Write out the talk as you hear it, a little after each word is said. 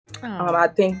I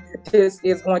think this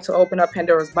is going to open up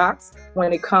Pandora's box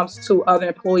when it comes to other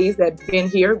employees that have been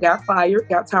here, got fired,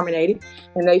 got terminated,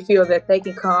 and they feel that they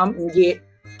can come and get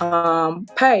a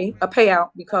payout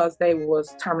because they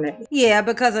was terminated. Yeah,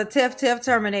 because a Tiff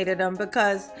terminated them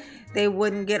because they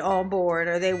wouldn't get on board,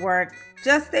 or they weren't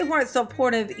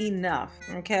supportive enough.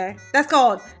 Okay, that's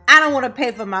called, I don't want to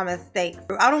pay for my mistakes.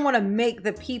 I don't want to make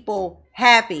the people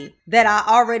happy that I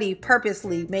already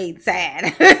purposely made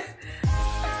sad.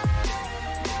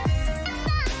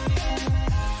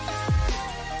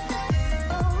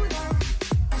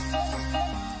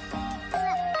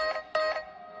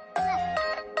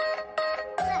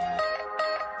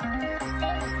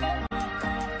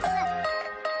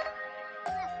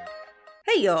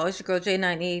 Hey y'all, it's your girl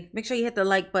J9 Eve. Make sure you hit the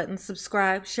like button,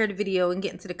 subscribe, share the video, and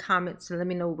get into the comments and let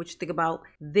me know what you think about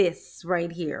this right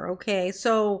here, okay?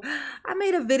 So I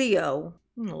made a video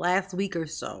last week or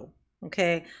so,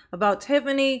 okay, about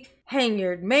Tiffany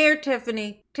Henyard, Mayor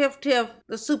Tiffany, Tiff,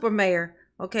 the super mayor,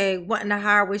 okay, wanting to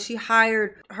hire, when she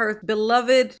hired her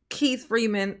beloved Keith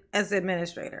Freeman as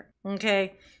administrator,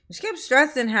 okay? She kept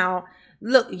stressing how,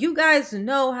 look, you guys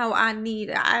know how I'm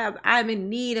in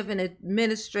need of an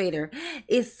administrator.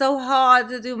 It's so hard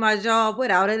to do my job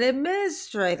without an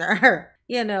administrator,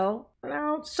 you know. And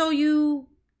I'll show you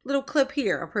a little clip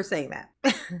here of her saying that.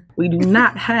 We do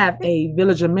not have a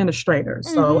village administrator.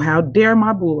 So how dare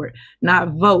my board not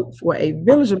vote for a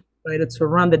village administrator to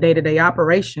run the day-to-day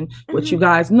operation, which you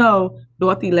guys know,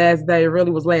 Dorothy last day really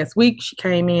was last week. She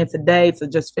came in today to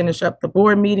just finish up the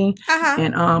board meeting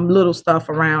and little stuff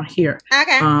around here.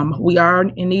 Okay. We are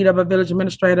in need of a village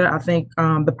administrator. I think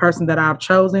the person that I've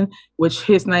chosen, which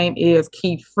his name is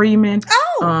Keith Freeman,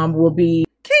 will be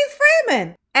Keith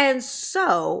Freeman. And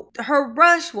so her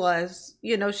rush was,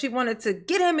 you know, she wanted to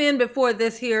get him in before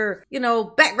this here, you know,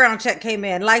 background check came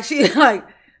in. Like she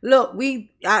look,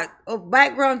 I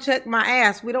background check my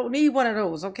ass. We don't need one of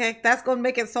those, okay? That's going to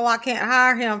make it so I can't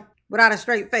hire him without a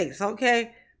straight face,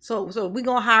 okay? So we're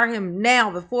going to hire him now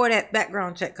before that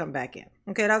background check come back in,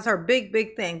 okay? That's her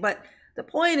big thing. But the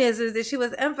point is that she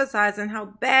was emphasizing how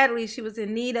badly she was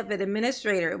in need of an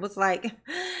administrator. It's like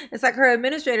her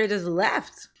administrator just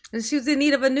left and she was in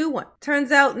need of a new one.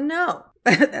 Turns out, no,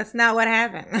 that's not what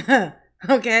happened,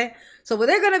 okay? So what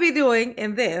they're going to be doing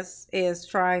in this is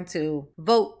trying to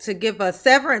vote to give a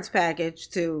severance package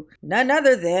to none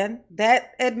other than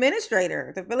that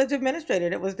administrator, the village administrator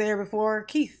that was there before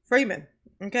Keith Freeman.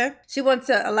 Okay. She wants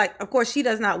to, of course, she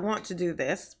does not want to do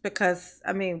this because,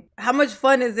 I mean, how much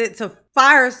fun is it to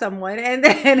fire someone and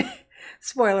then,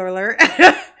 spoiler alert,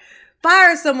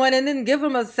 fire someone and then give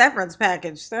them a severance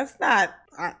package? That's not,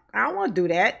 I don't want to do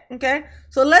that. Okay.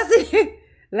 So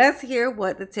let's hear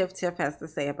what the Tiff has to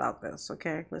say about this,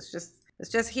 okay? Let's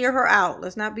just hear her out.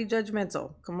 Let's not be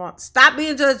judgmental. Come on. Stop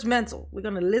being judgmental. We're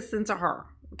going to listen to her,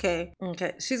 okay?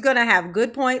 Okay. She's going to have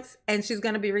good points and she's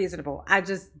going to be reasonable. I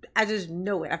just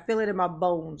know it. I feel it in my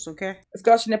bones, okay?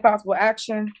 Discussion and possible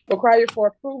action required for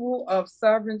approval of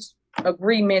severance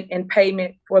agreement and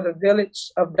payment for the Village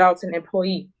of Dalton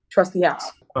employee. Trustee House.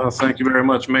 Thank you very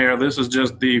much, Mayor. This is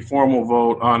just the formal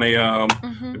vote on a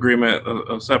agreement,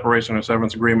 a separation or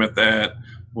severance agreement that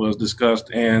was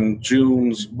discussed in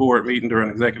June's board meeting during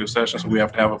executive session. So we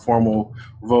have to have a formal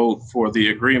vote for the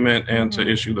agreement and to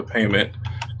issue the payment.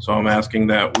 So I'm asking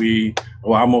that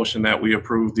I motion that we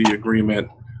approve the agreement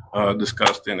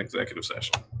discussed in executive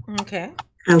session. Okay.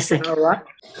 All right.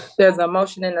 There's a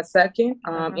motion and a second.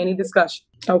 Any discussion?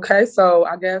 Okay, so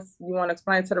I guess you want to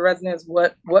explain to the residents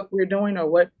what we're doing or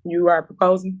what you are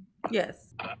proposing?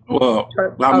 Yes. Well,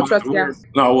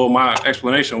 my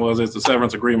explanation was it's a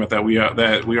severance agreement that we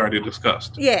already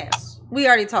discussed. Yes, we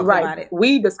already talked about it.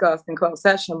 We discussed in closed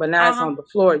session, but now it's on the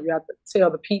floor. You have to tell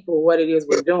the people what it is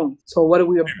we're doing. So what are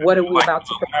we about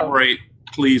to elaborate?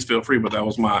 Please feel free, but that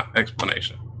was my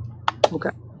explanation.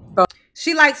 Okay.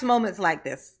 She likes moments like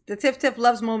this. The Tiff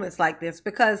loves moments like this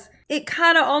because it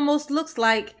kind of almost looks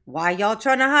like, why y'all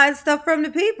trying to hide stuff from the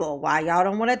people? Why y'all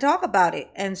don't want to talk about it?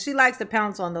 And she likes to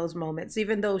pounce on those moments,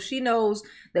 even though she knows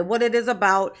that what it is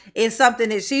about is something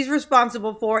that she's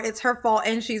responsible for. It's her fault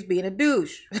and she's being a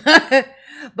douche.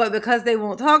 But because they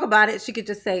won't talk about it, she could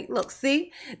just say, look,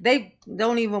 see, they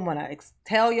don't even want to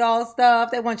tell y'all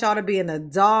stuff. They want y'all to be in the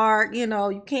dark. You know,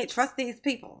 you can't trust these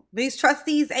people. These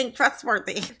trustees ain't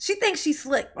trustworthy. She thinks she's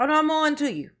slick. Oh, no, I'm on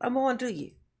to you.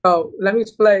 Oh, let me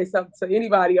explain something to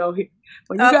anybody over here.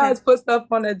 When you guys put stuff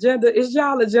on the agenda, it's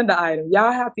y'all agenda item.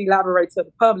 Y'all have to elaborate to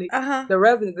the public, the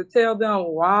residents, to tell them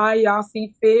why y'all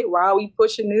see fit, why we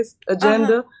pushing this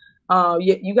agenda.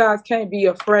 You guys can't be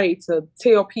afraid to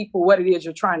tell people what it is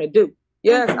you're trying to do.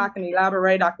 Yes, I can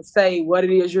elaborate. I can say what it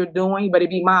is you're doing, but it'd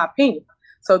be my opinion.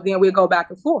 So then we'll go back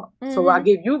and forth. So I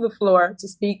give you the floor to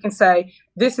speak and say,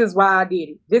 this is why I did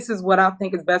it. This is what I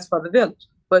think is best for the village.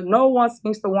 But no one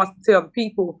seems to want to tell the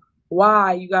people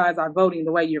why you guys are voting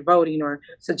the way you're voting or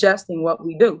suggesting what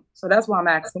we do. So that's why I'm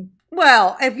asking.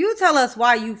 Well, if you tell us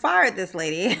why you fired this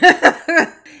lady,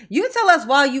 you tell us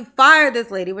why you fired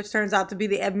this lady, which turns out to be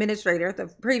the administrator,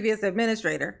 the previous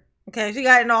administrator. Okay, she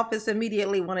got in office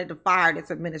immediately, wanted to fire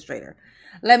this administrator.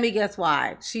 Let me guess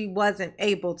why. She wasn't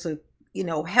able to,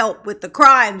 help with the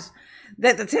crimes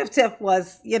that the Tiff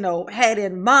was, had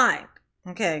in mind.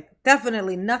 Okay,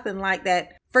 definitely nothing like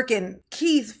that freaking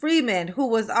Keith Freeman, who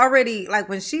was already, like,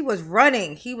 when she was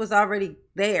running, he was already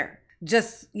there.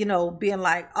 Just, being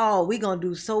like, oh, we gonna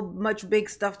do so much big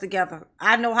stuff together.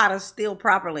 I know how to steal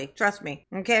properly. Trust me.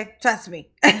 Okay? Trust me.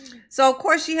 So, of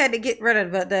course, she had to get rid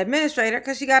of the administrator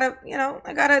because she got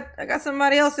I got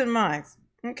somebody else in mind.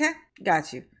 Okay?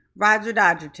 Got you. Roger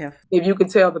Dodger, Tiff. If you can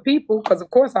tell the people, because, of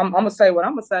course, I'm going to say what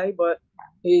I'm going to say, but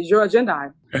it's your agenda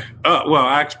item. Well,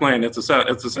 I explained it's a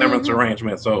severance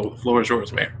arrangement, so the floor is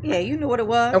yours, Mayor. Yeah, you knew what it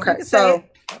was. Okay, so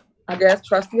I guess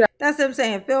trustee. That's what I'm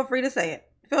saying. Feel free to say it.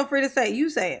 Feel free to say it. You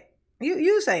say it.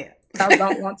 You say it. I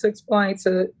don't want to explain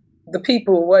to the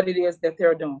people what it is that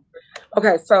they're doing.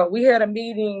 Okay, so we had a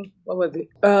meeting, what was it?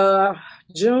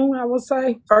 June, I would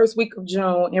say, first week of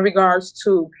June, in regards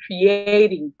to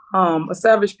creating a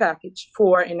severance package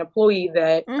for an employee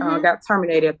that got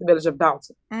terminated at the village of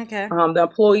Dalton. Okay. The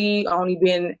employee only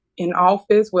been in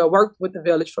office, worked with the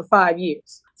village for 5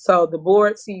 years. So the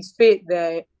board sees fit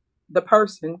that the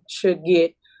person should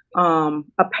get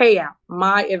a payout.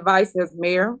 My advice as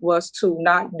mayor was to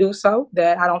not do so,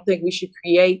 that I don't think we should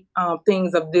create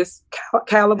things of this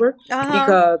caliber,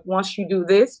 because once you do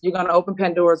this, you're going to open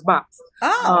Pandora's box.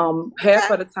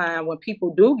 Half of the time when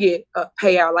people do get a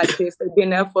payout like this, they've been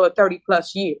there for 30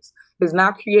 plus years. It's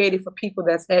not created for people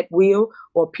that's at will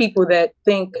or people that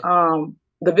think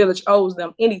the village owes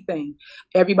them anything.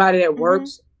 Everybody that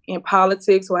works in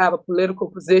politics or have a political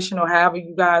position or however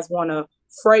you guys want to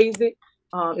phrase it,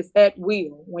 it's at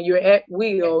will. When you're at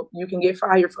will, you can get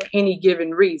fired for any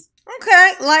given reason.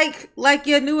 Okay, like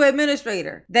your new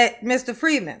administrator, that Mr.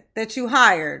 Freeman, that you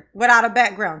hired without a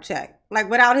background check. Like,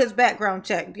 without his background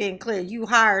check being clear, you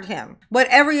hired him. But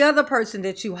every other person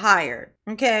that you hired,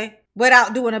 okay,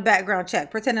 without doing a background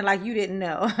check, pretending like you didn't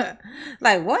know.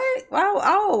 Like, what?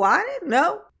 Oh, I didn't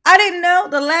know. I didn't know.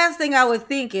 The last thing I would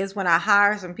think is, when I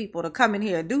hire some people to come in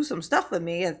here and do some stuff for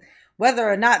me, is whether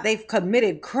or not they've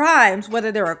committed crimes,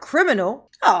 whether they're a criminal.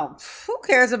 Oh, who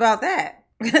cares about that?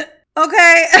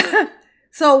 Okay.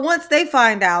 So once they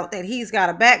find out that he's got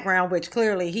a background, which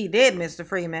clearly he did, Mr.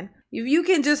 Freeman, if you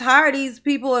can just hire these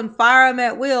people and fire them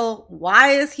at will,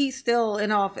 why is he still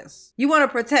in office? You want to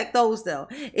protect those, though.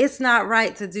 It's not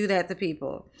right to do that to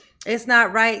people. It's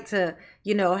not right to,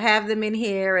 have them in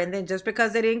here and then just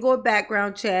because they didn't go a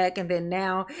background check and then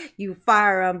now you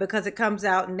fire them because it comes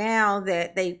out now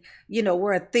that they,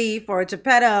 were a thief or a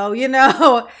Geppetto,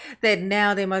 that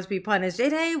now they must be punished.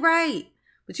 It ain't right.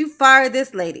 But you fired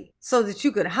this lady so that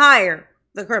you could hire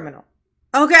the criminal.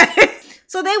 Okay?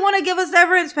 So they want to give a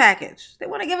severance package. They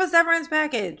want to give a severance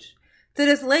package to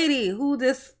this lady who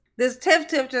this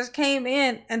Tiff just came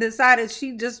in and decided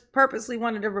she just purposely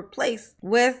wanted to replace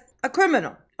with a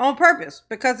criminal on purpose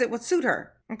because it would suit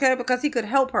her. Okay? Because he could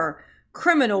help her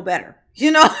criminal better.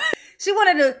 She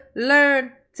wanted to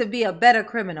learn to be a better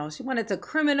criminal. She wanted to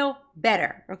criminal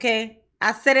better. Okay?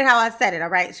 I said it how I said it. All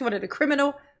right? She wanted to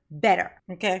criminal better.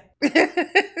 Okay?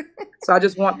 So I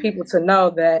just want people to know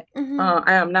that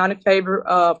I am not in favor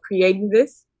of creating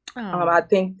this. I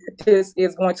think that this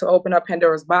is going to open up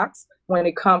Pandora's box when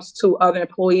it comes to other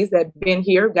employees that have been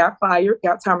here, got fired,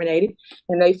 got terminated,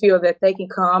 and they feel that they can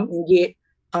come and get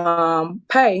a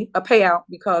payout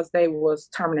because they was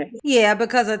terminated. Yeah,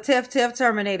 because a Tiff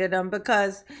terminated them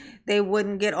because they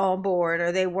wouldn't get on board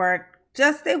or they weren't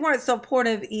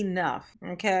supportive enough.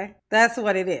 Okay, that's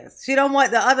what it is. She don't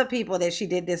want the other people that she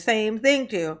did the same thing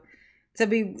to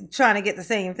be trying to get the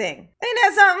same thing. Ain't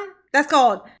that something? That's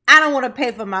called, I don't want to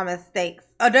pay for my mistakes.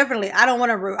 Or definitely, I don't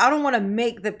want to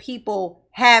make the people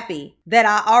happy that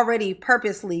I already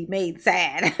purposely made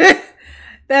sad.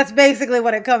 That's basically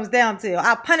what it comes down to.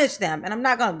 I punish them and I'm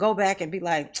not going to go back and be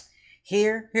like,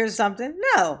 here's something.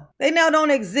 No, they now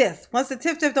don't exist. Once the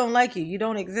Tiff don't like you, you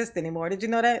don't exist anymore. Did you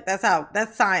know that?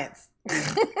 That's science.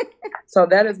 So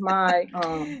that is my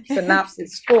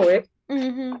synopsis for it.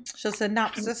 So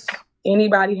synopsis.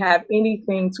 Anybody have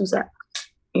anything to say?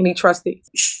 Any trustees?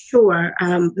 Sure.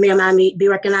 Ma'am, I may be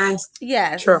recognized?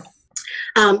 Yes. Sure.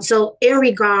 So in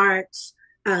regards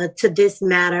to this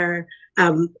matter,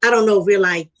 I don't know if we're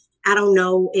like, I don't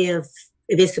know if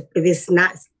it's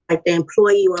not like the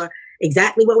employee or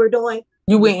exactly what we're doing.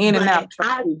 You went in and out.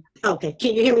 Okay,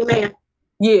 can you hear me, ma'am?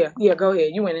 Yeah, go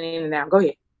ahead. You went in and out. Go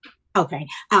ahead. Okay.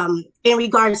 In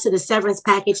regards to the severance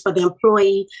package for the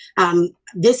employee,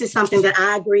 this is something that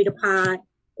I agreed upon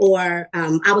or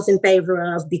I was in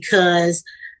favor of because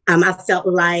I felt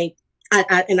like,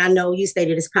 and I know you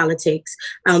stated it's politics,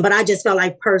 but I just felt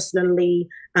like personally,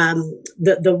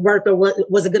 the worker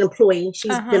was a good employee.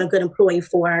 She's been a good employee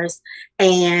for us.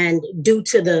 And due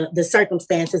to the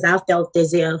circumstances, I felt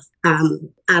as if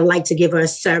I'd like to give her a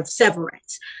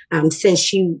severance since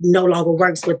she no longer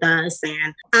works with us.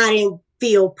 And I didn't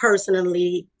feel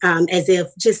personally as if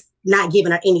just not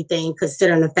giving her anything,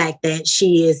 considering the fact that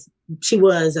she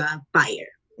was fired.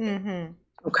 Mm-hmm.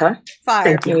 Okay.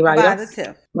 Fired by the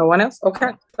TIF. No one else? Okay.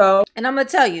 So, and I'm going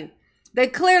to tell you, they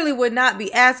clearly would not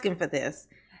be asking for this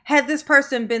had this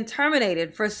person been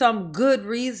terminated for some good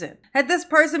reason. Had this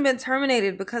person been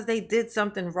terminated because they did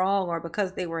something wrong or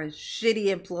because they were a shitty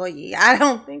employee. I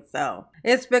don't think so.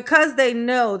 It's because they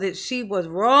know that she was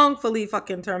wrongfully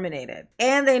fucking terminated.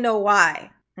 And they know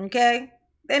why. Okay?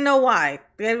 They know why.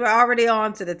 They were already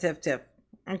on to the TIF.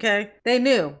 Okay? They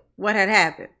knew what had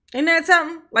happened. Isn't that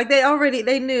something? Like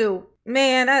they knew,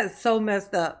 man, that is so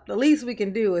messed up. The least we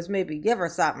can do is maybe give her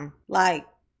something. Like,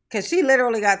 because she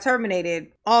literally got terminated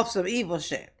off some evil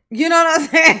shit. You know what I'm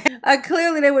saying?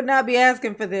 Clearly they would not be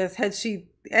asking for this had she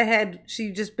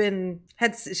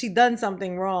done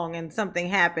something wrong and something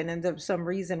happened and there's some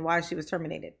reason why she was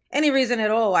terminated. Any reason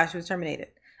at all why she was terminated.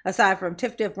 Aside from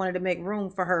Tiff wanted to make room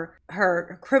for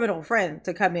her criminal friend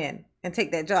to come in and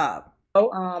take that job.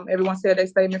 Everyone said their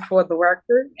statement for the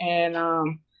record, and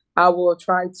I will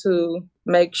try to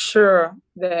make sure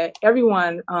that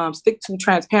everyone stick to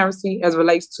transparency as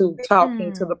relates to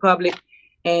talking to the public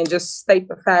and just state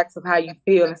the facts of how you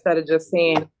feel instead of just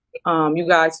saying you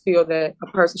guys feel that a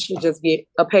person should just get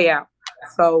a payout.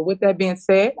 So with that being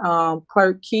said,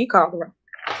 Clerk Key, call the roll.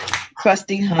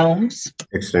 Trustee Holmes.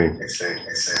 Abstain.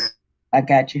 I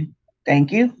got you.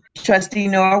 Thank you. Trustee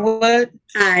Norwood.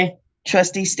 Aye.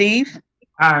 Trustee Steve.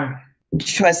 Aye.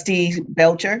 Trustee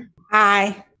Belcher.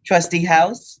 Aye. Trustee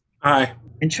House. Aye.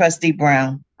 And Trustee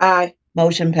Brown. Aye.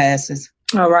 Motion passes.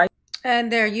 All right.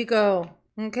 And there you go.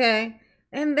 Okay.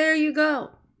 And there you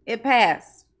go. It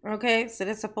passed. Okay. So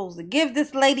they're supposed to give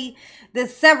this lady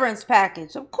this severance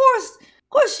package. Of course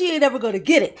she ain't ever going to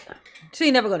get it. She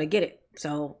ain't never going to get it.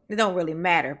 So it don't really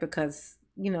matter because,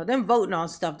 them voting on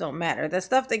stuff don't matter. The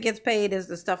stuff that gets paid is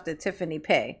the stuff that Tiffany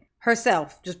pay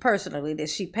herself, just personally, that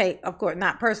she paid. Of course,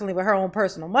 not personally with her own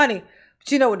personal money,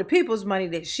 but with the people's money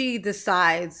that she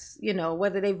decides,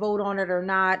 whether they vote on it or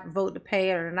not, vote to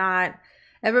pay it or not.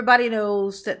 Everybody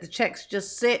knows that the checks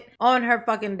just sit on her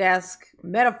fucking desk,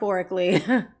 metaphorically,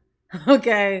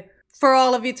 okay, for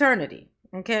all of eternity,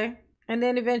 okay? And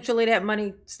then eventually that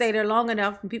money stay there long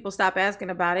enough and people stop asking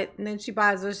about it. And then she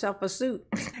buys herself a suit.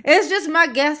 It's just my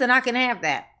guess and I can have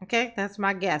that. Okay. That's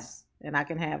my guess and I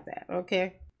can have that. Okay.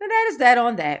 And that is that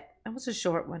on that. That was a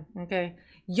short one. Okay.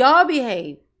 Y'all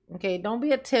behave. Okay. Don't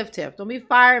be a tiff. Don't be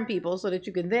firing people so that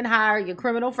you can then hire your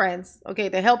criminal friends. Okay.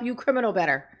 To help you criminal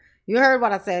better. You heard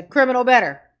what I said. Criminal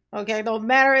better. Okay. Don't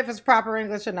matter if it's proper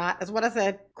English or not. That's what I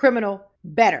said. Criminal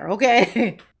better.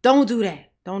 Okay. Don't do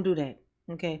that. Don't do that.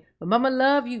 Okay. But mama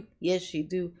love you. Yes, she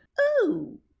do.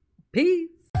 Ooh. Peace.